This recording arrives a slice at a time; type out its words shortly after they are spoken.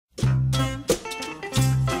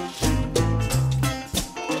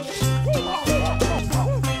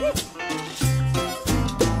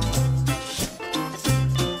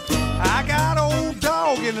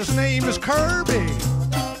Kirby.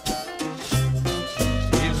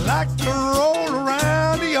 He liked to roll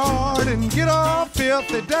around the yard and get all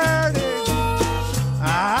filthy dirty.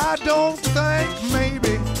 I don't think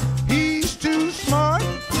maybe he's too smart,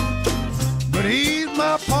 but he's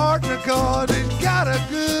my partner 'cause he's got a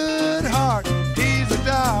good heart. He's a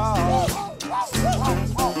dog.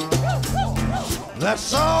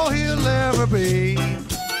 That's all he'll ever be.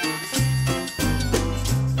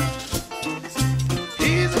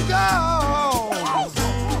 He's a dog,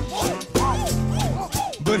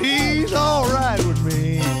 but he's all right with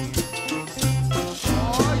me.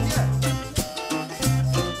 Oh, yeah.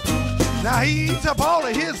 Now he eats up all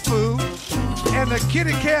of his food and the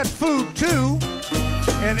kitty cat food too,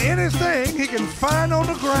 and anything he can find on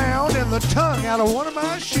the ground and the tongue out of one of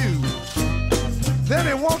my shoes. Then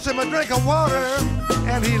he wants him a drink of water,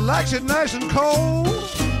 and he likes it nice and cold.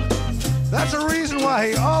 That's the reason why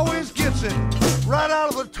he always gets it right out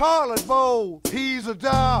of the toilet bowl. He's a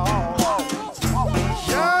dog.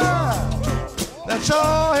 Yeah, that's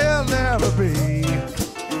all he'll ever be.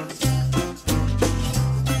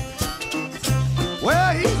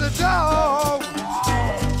 Well, he's a dog,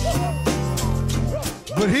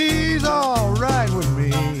 but he's all right with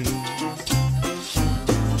me.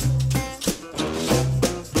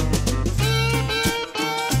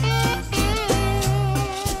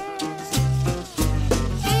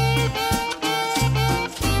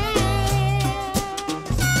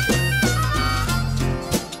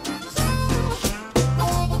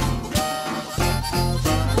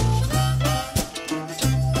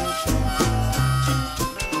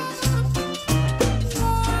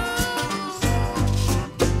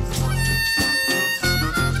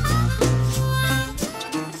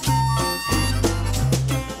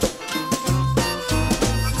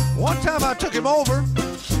 One time I took him over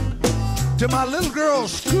to my little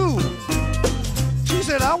girl's school. She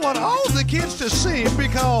said, I want all the kids to see him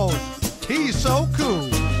because he's so cool.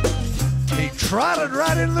 He trotted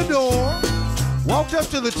right in the door, walked up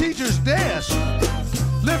to the teacher's desk,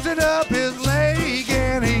 lifted up his leg,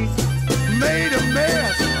 and he made a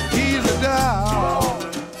mess. He's a dog.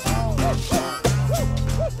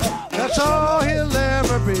 That's all he'll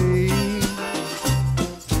ever be.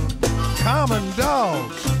 Common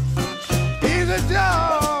dogs. He's a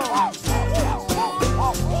dog,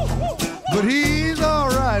 but he's all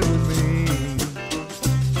right with me.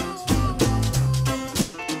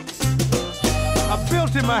 I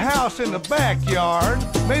built him a house in the backyard,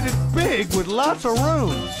 made it big with lots of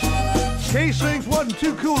room. In case things wasn't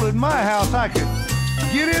too cool in my house, I could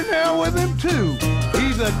get in there with him too.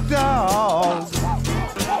 He's a dog.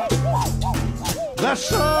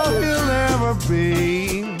 That's all he'll ever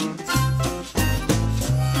be.